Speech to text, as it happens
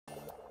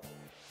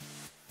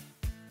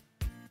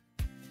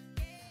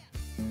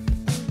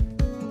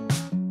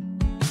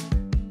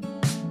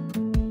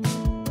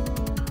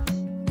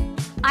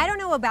I don't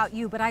know about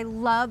you, but I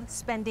love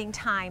spending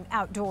time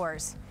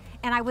outdoors.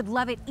 And I would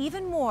love it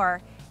even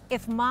more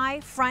if my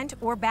front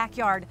or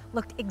backyard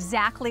looked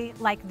exactly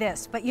like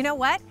this. But you know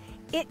what?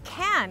 It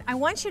can. I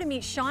want you to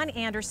meet Sean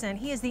Anderson.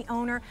 He is the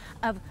owner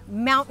of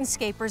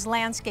Mountainscapers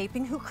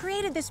Landscaping, who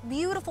created this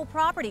beautiful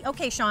property.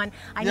 Okay, Sean,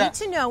 I need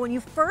to know, when you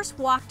first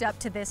walked up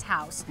to this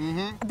house,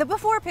 the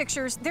before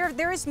pictures,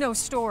 there is no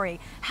story.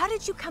 How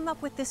did you come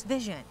up with this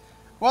vision?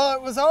 Well,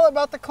 it was all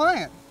about the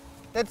client.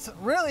 It's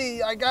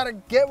really, I gotta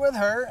get with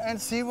her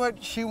and see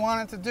what she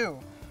wanted to do.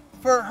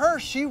 For her,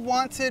 she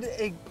wanted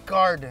a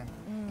garden.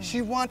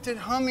 She wanted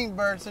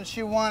hummingbirds and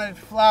she wanted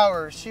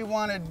flowers. She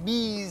wanted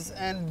bees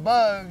and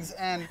bugs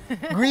and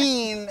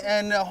green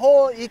and the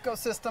whole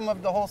ecosystem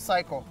of the whole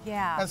cycle.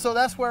 Yeah. And so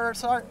that's where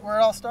it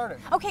all started.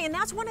 Okay, and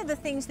that's one of the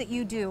things that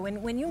you do.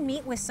 And when you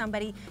meet with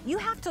somebody, you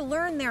have to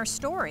learn their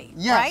story,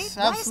 yes, right?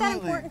 Absolutely. Why is that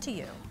important to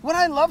you? What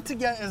I love to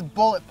get is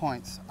bullet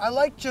points. I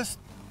like just,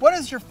 what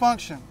is your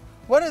function?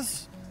 What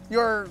is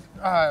your,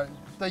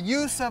 the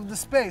use of the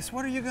space?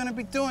 What are you gonna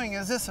be doing?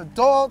 Is this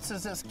adults?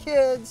 Is this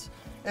kids?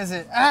 Is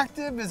it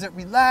active? Is it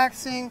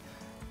relaxing?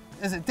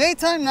 Is it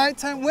daytime,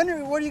 nighttime? What are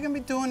you going to be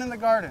doing in the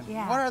garden?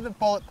 Yeah. What are the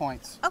bullet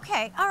points?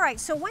 Okay, all right.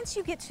 So once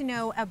you get to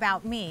know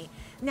about me,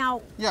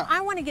 now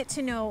I want to get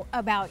to know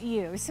about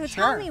you. So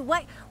tell me,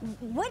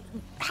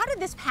 how did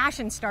this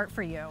passion start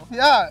for you?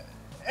 Yeah,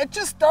 it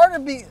just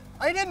started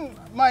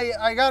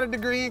I got a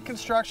degree in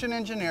construction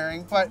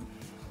engineering, but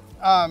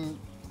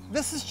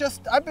this is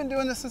just, I've been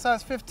doing this since I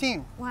was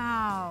 15.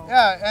 Wow.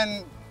 Yeah,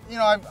 and you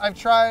know, I've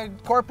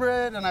tried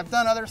corporate and I've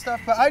done other stuff,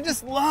 but I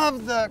just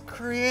love the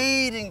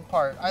creating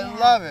part. I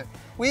love it.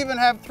 We even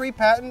have 3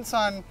 patents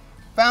on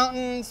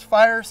fountains,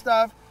 fire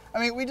stuff. I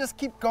mean, we just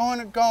keep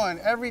going and going.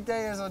 Every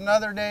day is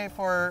another day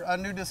for a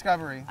new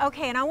discovery.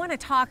 Okay, and I want to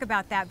talk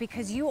about that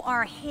because you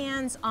are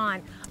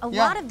hands-on. A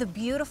lot of the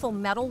beautiful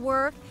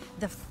metalwork,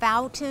 the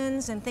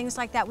fountains and things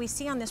like that we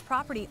see on this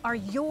property are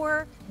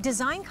your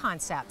design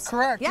concepts.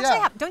 Correct, You actually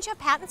have, don't you have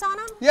patents on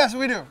them? Yes,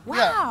 we do.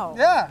 Wow.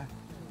 Yeah.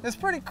 It's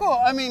pretty cool.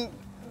 I mean,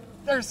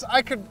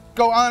 I could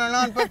go on and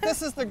on, but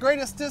this is the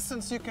greatest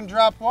distance you can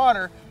drop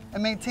water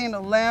and maintain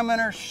a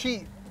laminar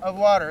sheet of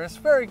water. It's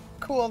very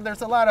cool. There's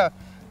a lot of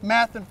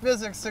math and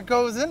physics that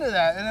goes into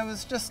that, and it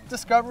was just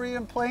discovery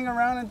and playing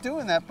around and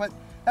doing that, but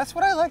that's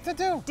what I like to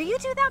do. Do you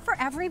do that for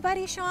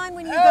everybody, Sean,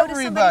 when you go to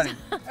somebody's?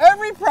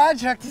 Every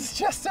project is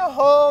just a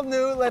whole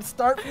new, let's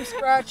start from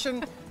scratch,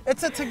 and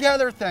it's a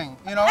together thing,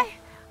 you know?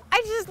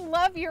 I just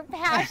love your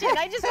passion.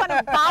 I just want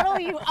to bottle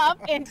you up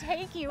and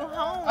take you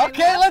home.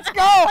 Okay, let's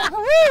go.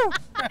 Woo!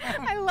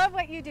 I love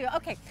what you do.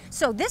 Okay,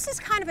 so this is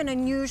kind of an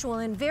unusual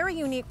and very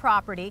unique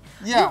property.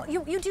 Yeah.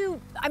 You do,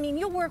 I mean,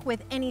 you'll work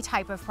with any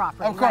type of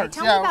property, of course, right?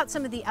 Tell me about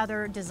some of the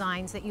other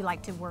designs that you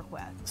like to work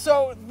with.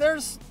 So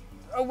there's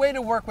a way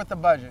to work with the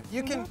budget.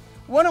 You can,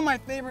 one of my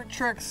favorite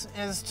tricks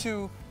is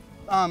to,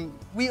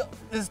 you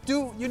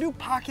do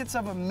pockets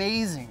of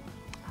amazing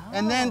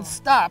and then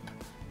stop.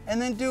 And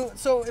then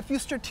so if you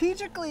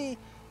strategically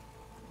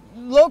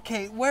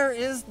locate where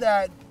is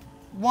that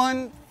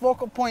one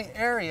focal point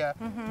area,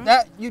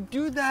 that you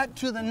do that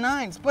to the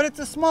 9s, but it's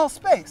a small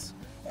space.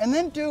 And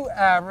then do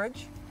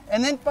average,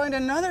 and then find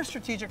another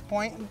strategic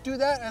point and do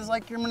that as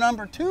like your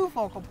number 2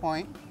 focal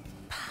point.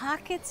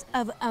 Pockets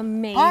of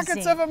amazing.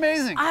 Pockets of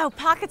amazing. Oh,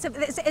 pockets of,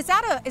 is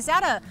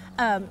that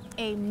a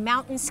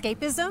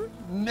mountainscapism?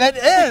 It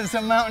is a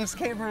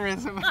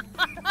mountainscaperism.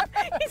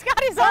 He's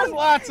got his There's own.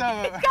 lots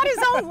of it. He's got his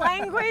own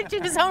language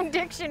and his own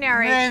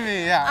dictionary.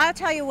 Maybe, yeah. I'll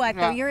tell you what,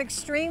 though, you're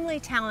extremely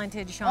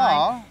talented, Sean.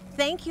 Aw.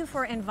 Thank you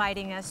for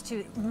inviting us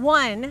to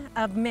one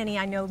of many,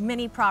 I know,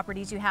 many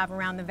properties you have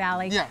around the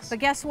valley. Yes. But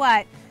guess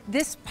what?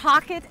 This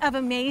pocket of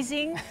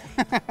amazing,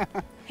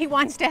 he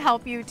wants to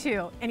help you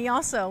too. And he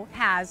also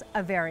has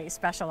a very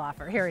special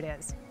offer. Here it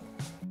is.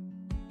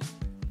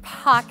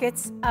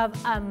 Pockets of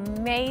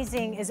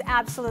amazing is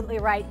absolutely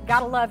right.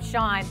 Gotta love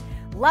Sean.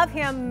 Love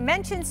him.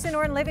 Mention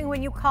Sonoran Living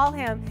when you call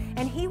him,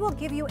 and he will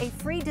give you a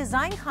free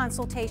design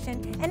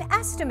consultation and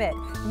estimate.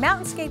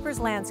 Mountainscapers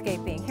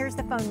Landscaping. Here's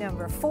the phone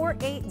number,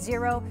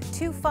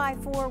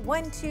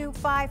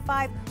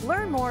 480-254-1255.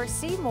 Learn more,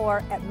 see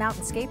more at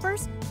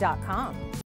mountainscapers.com.